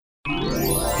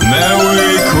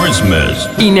Merry Christmas.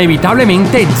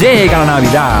 Inevitablemente llega la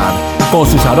Navidad, con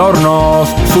sus adornos,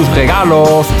 sus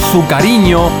regalos, su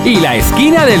cariño, y la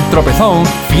esquina del Tropezón,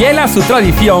 fiel a su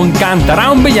tradición,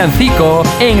 cantará un villancico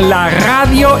en la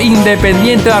radio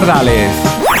independiente de Ardales.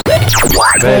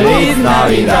 ¡Feliz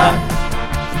Navidad!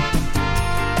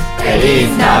 ¡Feliz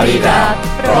Navidad!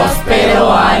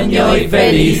 ¡Próspero año y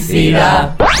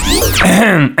felicidad!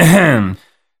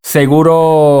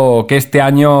 Seguro que este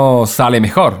año sale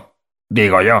mejor,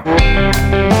 digo yo.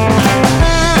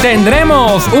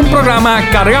 Tendremos un programa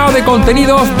cargado de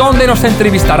contenidos donde nos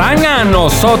entrevistarán a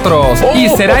nosotros y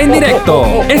será en directo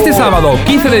este sábado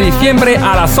 15 de diciembre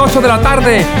a las 8 de la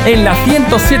tarde en la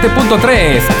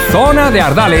 107.3 zona de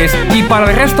Ardales y para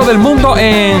el resto del mundo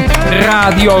en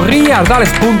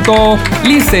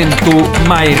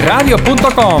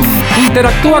radioriardales.listentomyradio.com.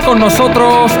 Interactúa con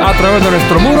nosotros a través de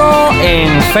nuestro muro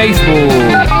en Facebook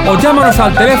o llámanos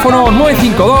al teléfono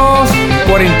 952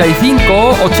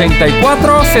 45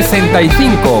 84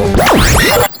 65.